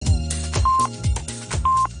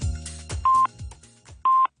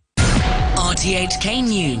RTHK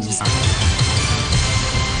News.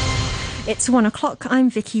 It's 1 o'clock. I'm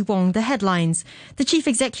Vicky Wong. The headlines. The Chief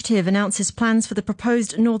Executive announces plans for the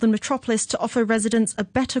proposed Northern Metropolis to offer residents a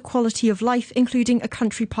better quality of life, including a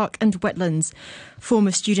country park and wetlands.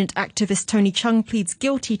 Former student activist Tony Chung pleads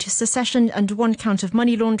guilty to secession and 1 count of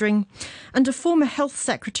money laundering. And a former health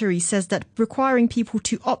secretary says that requiring people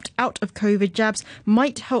to opt out of COVID jabs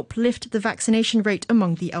might help lift the vaccination rate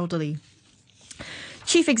among the elderly.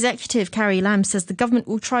 Chief Executive Carrie Lam says the government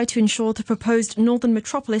will try to ensure the proposed Northern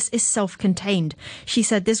Metropolis is self-contained. She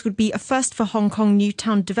said this would be a first for Hong Kong new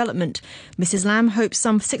town development. Mrs Lam hopes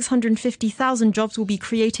some 650,000 jobs will be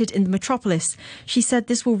created in the metropolis. She said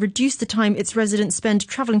this will reduce the time its residents spend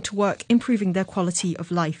travelling to work, improving their quality of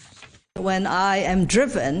life. When I am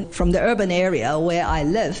driven from the urban area where I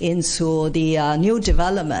live into the new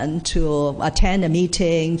development to attend a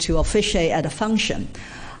meeting, to officiate at a function,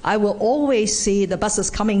 I will always see the buses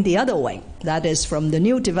coming the other way. That is from the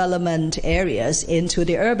new development areas into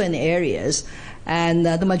the urban areas, and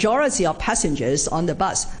the majority of passengers on the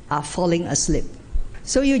bus are falling asleep.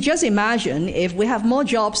 So you just imagine if we have more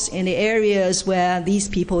jobs in the areas where these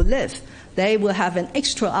people live, they will have an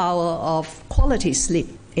extra hour of quality sleep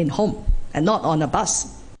in home and not on a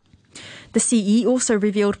bus. The CE also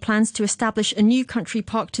revealed plans to establish a new country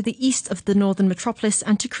park to the east of the Northern Metropolis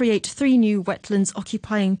and to create 3 new wetlands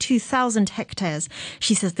occupying 2,000 hectares.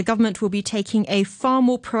 She says the government will be taking a far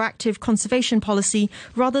more proactive conservation policy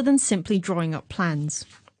rather than simply drawing up plans.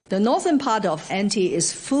 The northern part of NT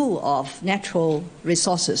is full of natural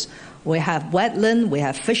resources. We have wetland, we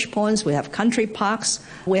have fish ponds, we have country parks,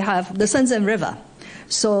 we have the Shenzhen River.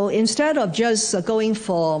 So instead of just going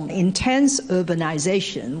for intense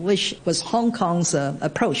urbanization, which was Hong Kong's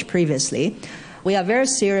approach previously, we are very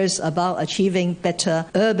serious about achieving better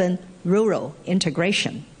urban-rural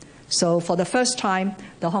integration. So for the first time,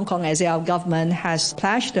 the Hong Kong SAR government has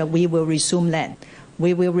pledged that we will resume land.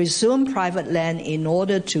 We will resume private land in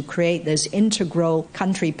order to create these integral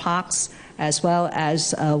country parks as well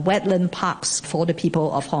as wetland parks for the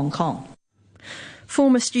people of Hong Kong.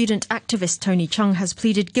 Former student activist Tony Chung has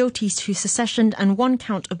pleaded guilty to secession and 1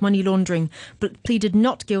 count of money laundering, but pleaded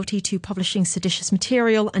not guilty to publishing seditious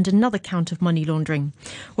material and another count of money laundering.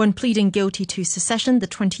 When pleading guilty to secession, the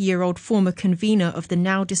 20-year-old former convener of the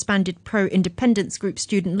now disbanded pro-independence group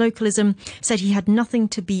Student Localism said he had nothing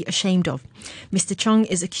to be ashamed of. Mr Chung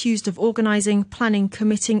is accused of organising, planning,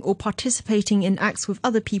 committing or participating in acts with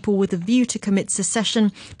other people with a view to commit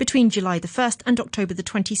secession between July the 1st and October the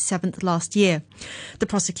 27th last year. The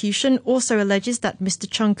prosecution also alleges that Mr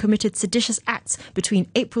Chung committed seditious acts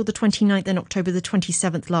between April the 29th and October the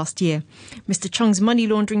 27th last year. Mr Chung's money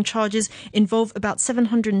laundering charges involve about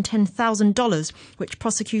 $710,000, which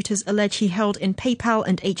prosecutors allege he held in PayPal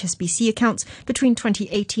and HSBC accounts between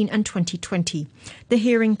 2018 and 2020. The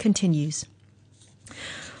hearing continues.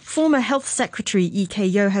 Former Health Secretary E.K.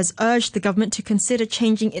 Yeo has urged the government to consider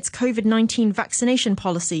changing its COVID-19 vaccination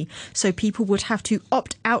policy so people would have to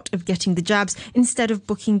opt out of getting the jabs instead of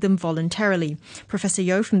booking them voluntarily. Professor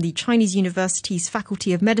Yeo from the Chinese University's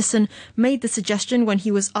Faculty of Medicine made the suggestion when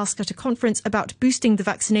he was asked at a conference about boosting the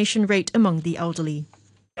vaccination rate among the elderly.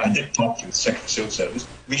 I did talk to the Secretary of Civil Service.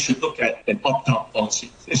 We should look at an opt-out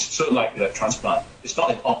policy. It's sort of like the transplant. It's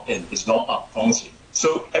not an opt-in, it's an opt-out policy.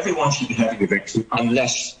 So everyone should be having a vaccine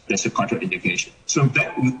unless there's a contraindication. So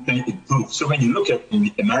that would then improve. So when you look at in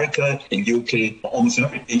America, in UK, almost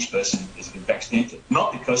every age person is being vaccinated.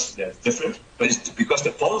 Not because they're different, but it's because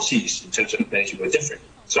the policies in terms of vaccination were different.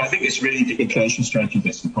 So I think it's really the inclination strategy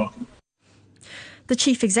that's important. The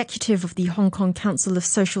chief executive of the Hong Kong Council of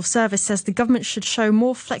Social Service says the government should show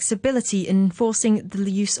more flexibility in enforcing the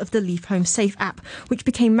use of the Leave Home Safe app, which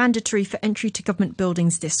became mandatory for entry to government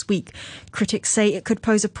buildings this week. Critics say it could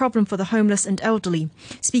pose a problem for the homeless and elderly.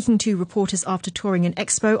 Speaking to reporters after touring an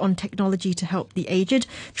expo on technology to help the aged,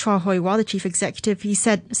 Chua Hoi Wah, the chief executive, he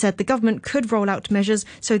said the government could roll out measures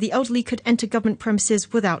so the elderly could enter government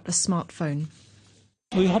premises without a smartphone.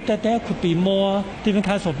 We hope that there could be more different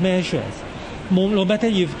kinds of measures. No matter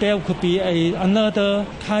if there could be another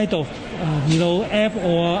kind of app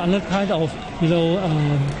or another kind of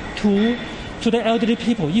tool to the elderly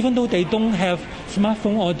people, even though they don't have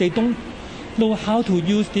smartphone or they don't know how to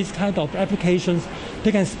use this kind of applications,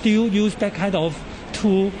 they can still use that kind of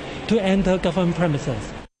tool to enter government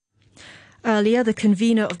premises. Earlier, the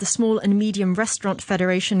convener of the Small and Medium Restaurant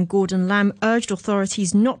Federation, Gordon Lamb, urged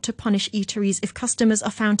authorities not to punish eateries if customers are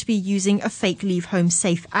found to be using a fake Leave Home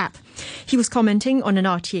Safe app. He was commenting on an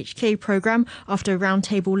RTHK programme after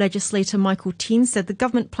roundtable legislator Michael Teene said the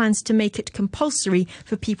government plans to make it compulsory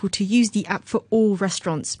for people to use the app for all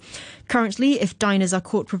restaurants. Currently, if diners are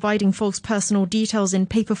caught providing false personal details in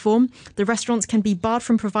paper form, the restaurants can be barred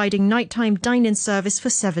from providing nighttime dine-in service for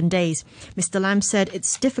 7 days. Mr. Lamb said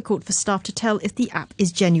it's difficult for staff to tell if the app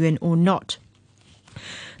is genuine or not.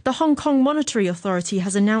 The Hong Kong Monetary Authority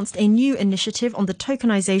has announced a new initiative on the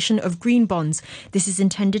tokenization of green bonds. This is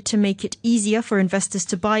intended to make it easier for investors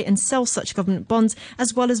to buy and sell such government bonds,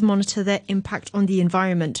 as well as monitor their impact on the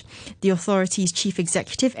environment. The authority's chief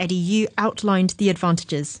executive, Eddie Yu, outlined the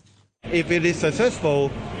advantages. If it is successful,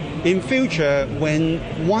 in future, when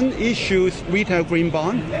one issues retail green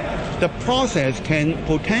bond, the process can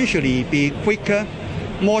potentially be quicker,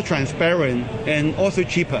 more transparent, and also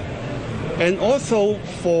cheaper. And also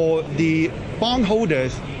for the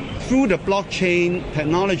bondholders, through the blockchain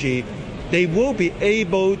technology, they will be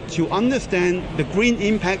able to understand the green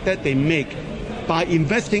impact that they make by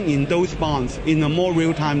investing in those bonds in a more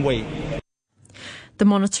real-time way. The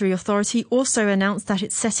Monetary Authority also announced that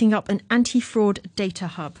it's setting up an anti-fraud data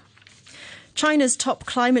hub. China's top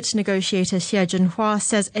climate negotiator Xie Zhenhua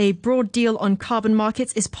says a broad deal on carbon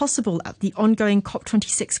markets is possible at the ongoing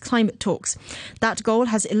COP26 climate talks. That goal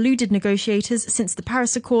has eluded negotiators since the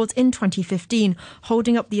Paris Accords in 2015,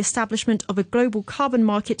 holding up the establishment of a global carbon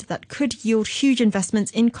market that could yield huge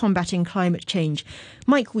investments in combating climate change.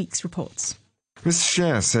 Mike Weeks reports. Mr.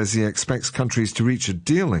 Xie says he expects countries to reach a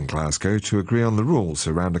deal in Glasgow to agree on the rules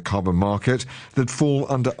around a carbon market that fall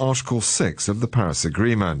under Article 6 of the Paris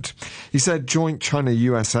Agreement. He said joint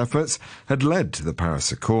China-US efforts had led to the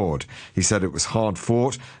Paris Accord. He said it was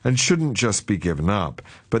hard-fought and shouldn't just be given up,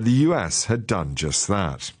 but the US had done just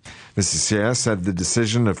that. Mr. Xie said the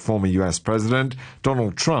decision of former US President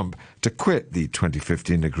Donald Trump to quit the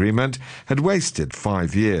 2015 agreement had wasted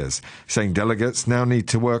 5 years, saying delegates now need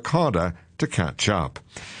to work harder to catch up.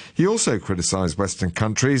 He also criticised Western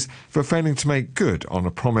countries for failing to make good on a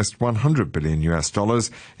promised $100 billion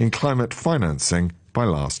in climate financing by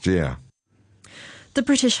last year. The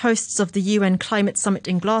British hosts of the UN Climate Summit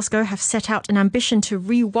in Glasgow have set out an ambition to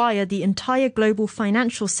rewire the entire global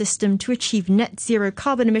financial system to achieve net zero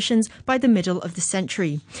carbon emissions by the middle of the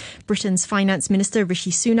century. Britain's Finance Minister Rishi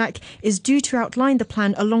Sunak is due to outline the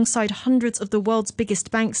plan alongside hundreds of the world's biggest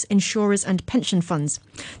banks, insurers and pension funds.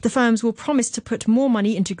 The firms will promise to put more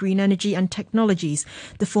money into green energy and technologies.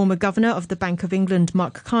 The former governor of the Bank of England,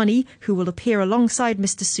 Mark Carney, who will appear alongside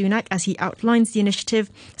Mr. Sunak as he outlines the initiative,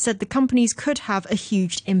 said the companies could have a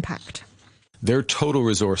huge impact. Their total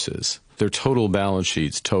resources, their total balance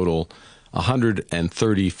sheets total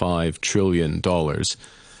 $135 trillion.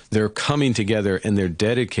 They're coming together and they're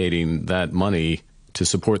dedicating that money to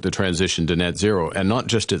support the transition to net zero, and not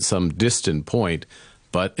just at some distant point,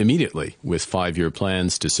 but immediately, with 5-year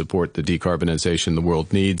plans to support the decarbonization the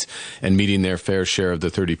world needs and meeting their fair share of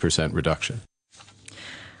the 30% reduction.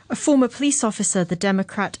 A former police officer, the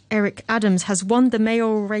Democrat Eric Adams, has won the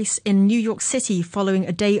mayoral race in New York City following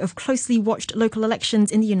a day of closely watched local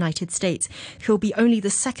elections in the United States. He'll be only the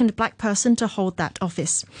second black person to hold that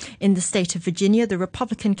office. In the state of Virginia, the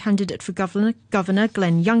Republican candidate for governor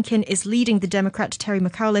Glenn Youngkin is leading the Democrat Terry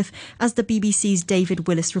McAuliffe, as the BBC's David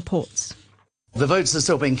Willis reports. The votes are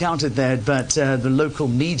still being counted there, but the local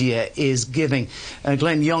media is giving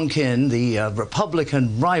Glenn Youngkin, the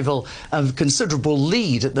Republican rival, a considerable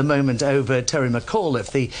lead at the moment over Terry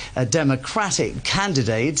McAuliffe, the Democratic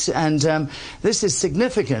candidate. And this is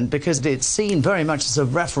significant because it's seen very much as a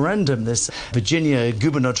referendum, this Virginia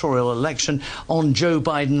gubernatorial election, on Joe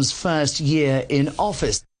Biden's first year in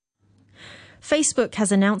office. Facebook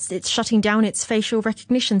has announced it's shutting down its facial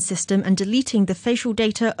recognition system and deleting the facial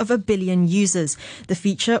data of 1 billion users. The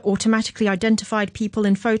feature automatically identified people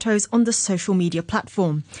in photos on the social media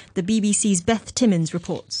platform. The BBC's Beth Timmins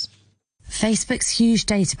reports. Facebook's huge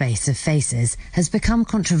database of faces has become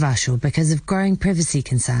controversial because of growing privacy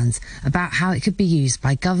concerns about how it could be used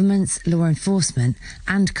by governments, law enforcement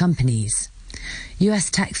and companies.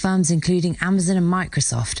 US tech firms including Amazon and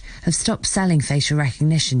Microsoft have stopped selling facial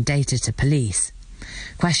recognition data to police.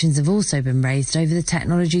 Questions have also been raised over the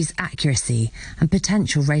technology's accuracy and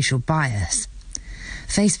potential racial bias.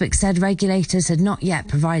 Facebook said regulators had not yet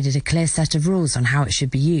provided a clear set of rules on how it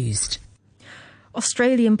should be used.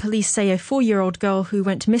 Australian police say a 4-year-old girl who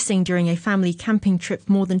went missing during a family camping trip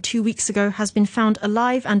more than 2 weeks ago has been found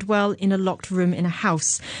alive and well in a locked room in a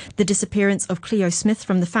house. The disappearance of Cleo Smith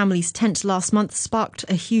from the family's tent last month sparked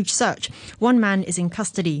a huge search. One man is in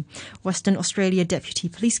custody. Western Australia Deputy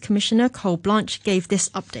Police Commissioner Cole Blanche gave this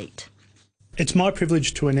update. It's my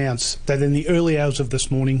privilege to announce that in the early hours of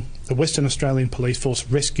this morning, the Western Australian Police Force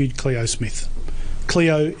rescued Cleo Smith.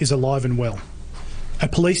 Cleo is alive and well. A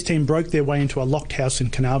police team broke their way into a locked house in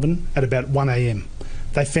Carnarvon at about 1 a.m.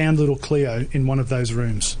 They found little Cleo in one of those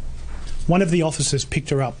rooms. One of the officers picked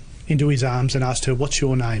her up into his arms and asked her, "What's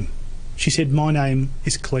your name?" She said, "My name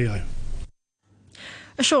is Cleo."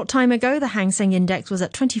 A short time ago, the Hang Seng Index was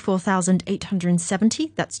at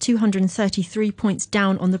 24,870. That's 233 points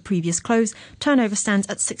down on the previous close. Turnover stands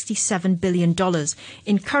at $67 billion.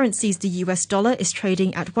 In currencies, the US dollar is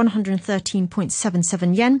trading at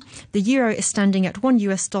 113.77 yen. The euro is standing at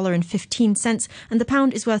 $1.15, and the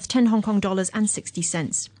pound is worth 10 Hong Kong dollars and 60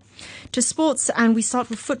 cents. To sports, and we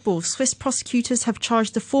start with football. Swiss prosecutors have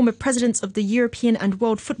charged the former presidents of the European and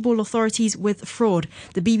World Football Authorities with fraud.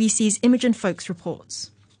 The BBC's Imogen Foulkes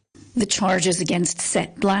reports. The charges against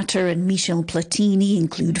Sepp Blatter and Michel Platini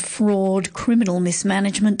include fraud, criminal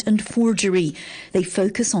mismanagement and forgery. They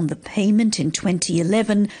focus on the payment in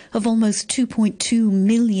 2011 of almost $2.2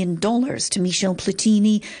 million to Michel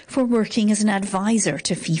Platini for working as an advisor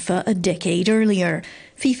to FIFA a decade earlier.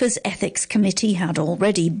 FIFA's ethics committee had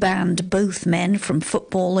already banned both men from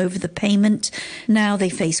football over the payment. Now they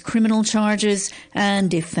face criminal charges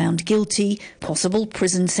and, if found guilty, possible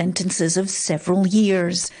prison sentences of several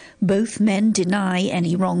years. Both men deny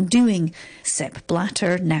any wrongdoing. Sepp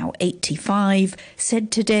Blatter, now 85,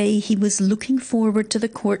 said today he was looking forward to the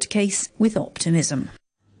court case with optimism.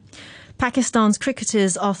 Pakistan's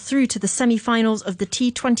cricketers are through to the semi-finals of the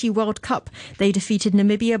T20 World Cup. They defeated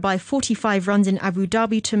Namibia by 45 runs in Abu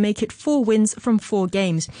Dhabi to make it 4 wins from 4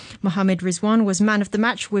 games. Mohammad Rizwan was man of the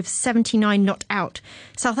match with 79 not out.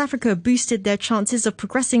 South Africa boosted their chances of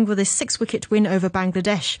progressing with a 6-wicket win over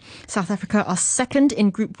Bangladesh. South Africa are second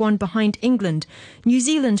in Group 1 behind England. New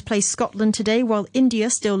Zealand plays Scotland today, while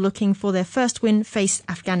India, still looking for their first win, face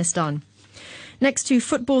Afghanistan. Next to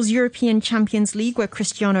football's European Champions League, where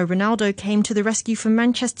Cristiano Ronaldo came to the rescue for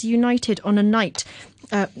Manchester United on a night.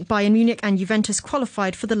 Bayern Munich and Juventus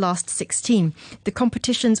qualified for the last 16. The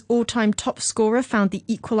competition's all-time top scorer found the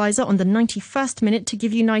equaliser on the 91st minute to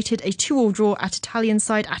give United a 2-2 draw at Italian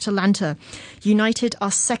side Atalanta. United are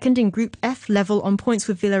second in Group F, level on points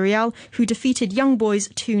with Villarreal, who defeated Young Boys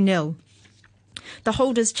 2-0. The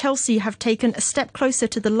holders Chelsea have taken a step closer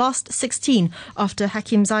to the last 16 after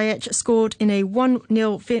Hakim Ziyech scored in a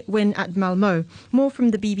 1-0 win at Malmö. More from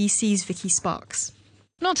the BBC's Vicky Sparks.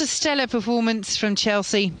 Not a stellar performance from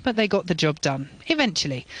Chelsea, but they got the job done,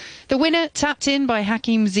 eventually. The winner tapped in by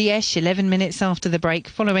Hakim Ziyech 11 minutes after the break,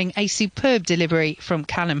 following a superb delivery from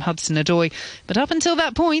Callum Hudson-Odoi. But up until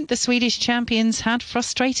that point, the Swedish champions had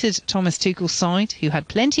frustrated Thomas Tuchel's side, who had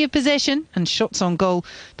plenty of possession and shots on goal,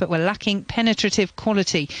 but were lacking penetrative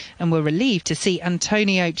quality, and were relieved to see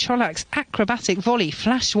Antonio Cholak's acrobatic volley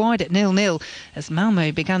flash wide at 0-0, as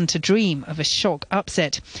Malmö began to dream of a shock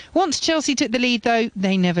upset. Once Chelsea took the lead, though,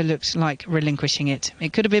 they never looked like relinquishing it.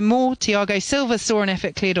 It could have been more. Thiago Silva saw an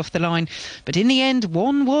effort cleared off the line, but in the end,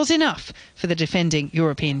 one was enough for the defending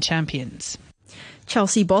European champions.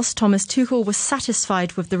 Chelsea boss Thomas Tuchel was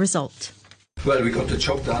satisfied with the result. Well, we got the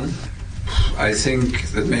job done. I think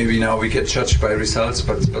that maybe now we get judged by results,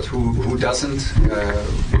 but who doesn't?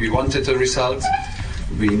 We wanted the result.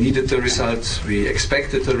 We needed the result. We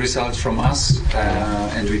expected the result from us,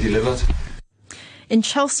 and we delivered. In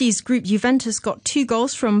Chelsea's group, Juventus got 2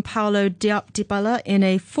 goals from Paulo Dybala in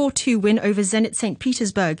a 4-2 win over Zenit St.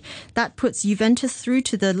 Petersburg. That puts Juventus through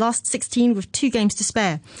to the last 16 with 2 games to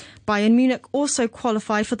spare. Bayern Munich also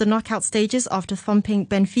qualified for the knockout stages after thumping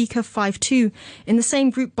Benfica 5-2. In the same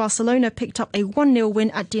group, Barcelona picked up a 1-0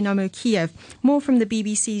 win at Dynamo Kiev. More from the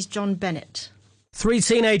BBC's John Bennett. 3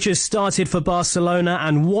 teenagers started for Barcelona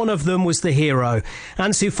and one of them was the hero.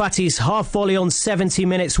 Ansu Fati's half volley on 70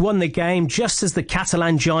 minutes won the game just as the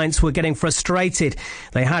Catalan giants were getting frustrated.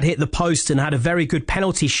 They had hit the post and had a very good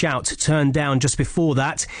penalty shout turned down just before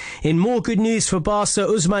that. In more good news for Barca,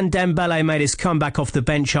 Ousmane Dembele made his comeback off the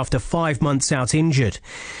bench after 5 months out injured.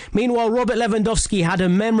 Meanwhile, Robert Lewandowski had a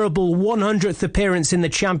memorable 100th appearance in the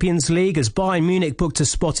Champions League as Bayern Munich booked a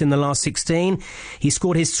spot in the last 16. He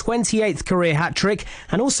scored his 28th career hat-trick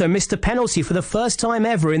and also missed a penalty for the first time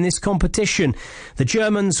ever in this competition. The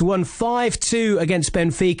Germans won 5-2 against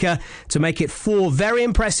Benfica to make it 4 very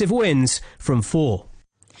impressive wins from 4.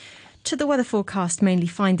 To the weather forecast, mainly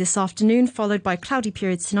fine this afternoon, followed by cloudy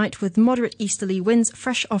periods tonight with moderate easterly winds,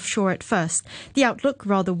 fresh offshore at first. The outlook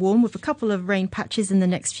rather warm with a couple of rain patches in the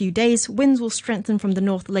next few days. Winds will strengthen from the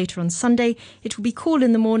north later on Sunday. It will be cool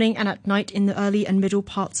in the morning and at night in the early and middle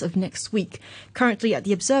parts of next week. Currently at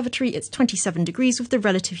the observatory, it's 27 degrees with the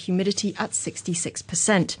relative humidity at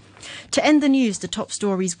 66%. To end the news, the top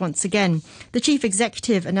stories once again. The Chief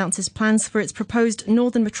Executive announces plans for its proposed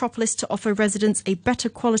northern metropolis to offer residents a better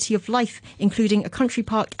quality of life, including a country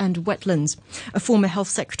park and wetlands. A former health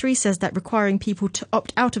secretary says that requiring people to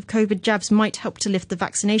opt out of COVID jabs might help to lift the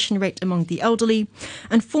vaccination rate among the elderly.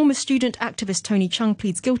 And former student activist Tony Chung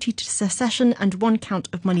pleads guilty to secession and 1 count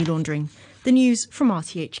of money laundering. The news from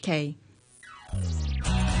RTHK.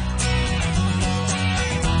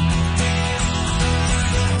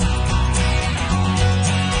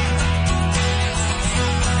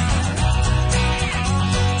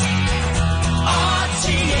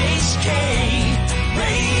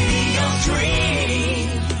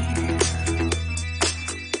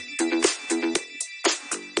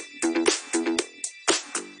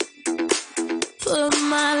 Put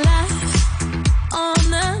my life on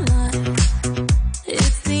the line.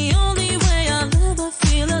 It's the only way I'll ever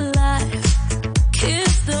feel alive.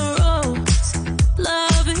 Kiss the rose,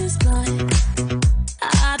 love is blind.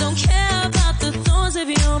 I don't care about the thorns if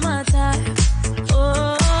you're my type.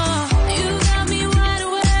 Oh, you got me wide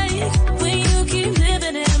awake when you keep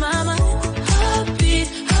living in my mind. Heartbeat,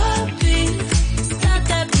 heartbeat, stop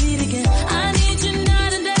that beat again. I need you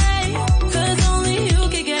night and day, 'cause only you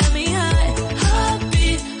can get me high.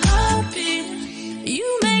 Heartbeat, heartbeat.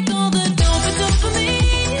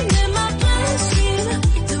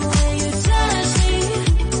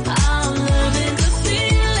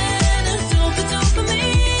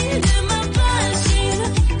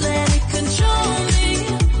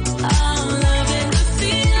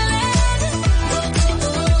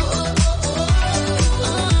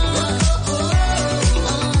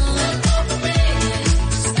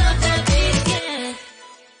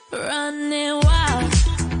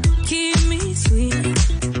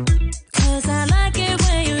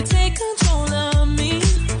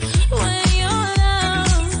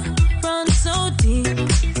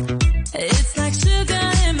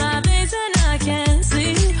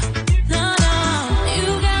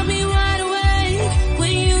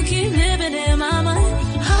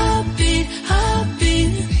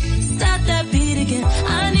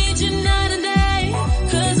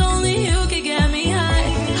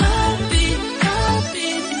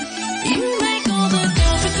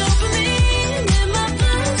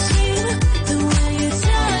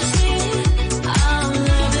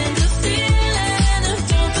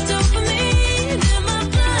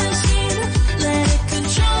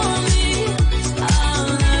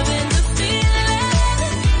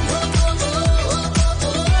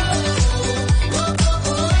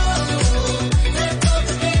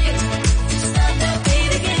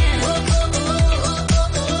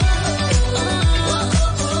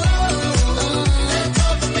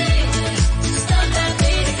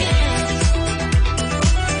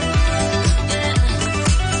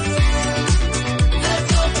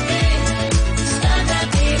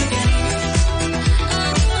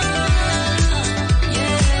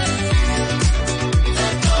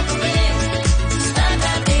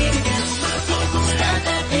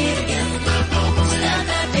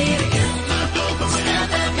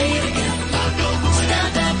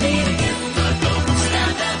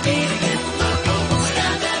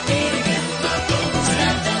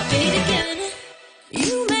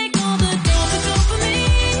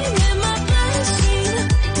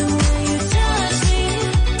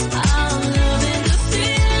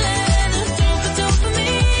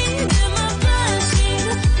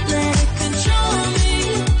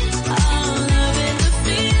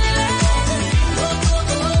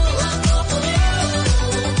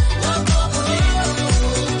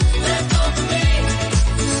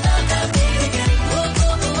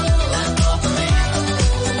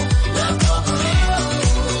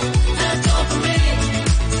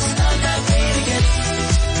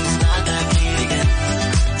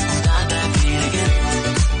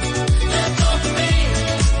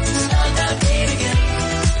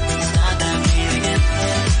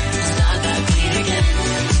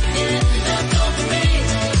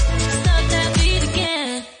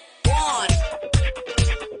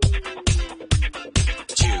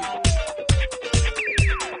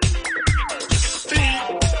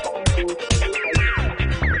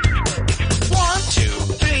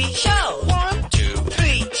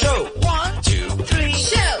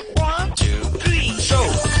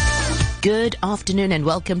 Good afternoon and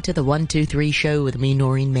welcome to the 123 show with me,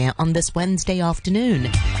 Noreen Mayer, on this Wednesday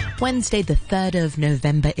afternoon. Wednesday the 3rd of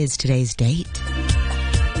November is today's date.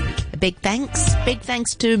 Big thanks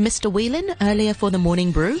to Mr. Whelan earlier for the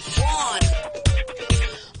morning brew.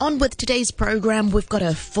 On with today's program, we've got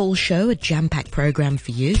a full show, a jam-packed program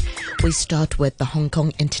for you. We start with the Hong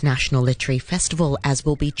Kong International Literary Festival, as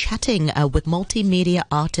we'll be chatting with multimedia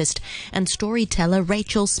artist and storyteller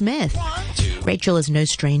Rachel Smith. Rachel is no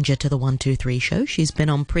stranger to the 123 show. She's been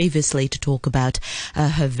on previously to talk about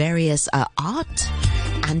her various art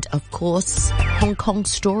and, of course, Hong Kong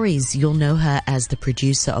Stories. You'll know her as the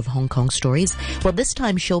producer of Hong Kong Stories. Well, this time she'll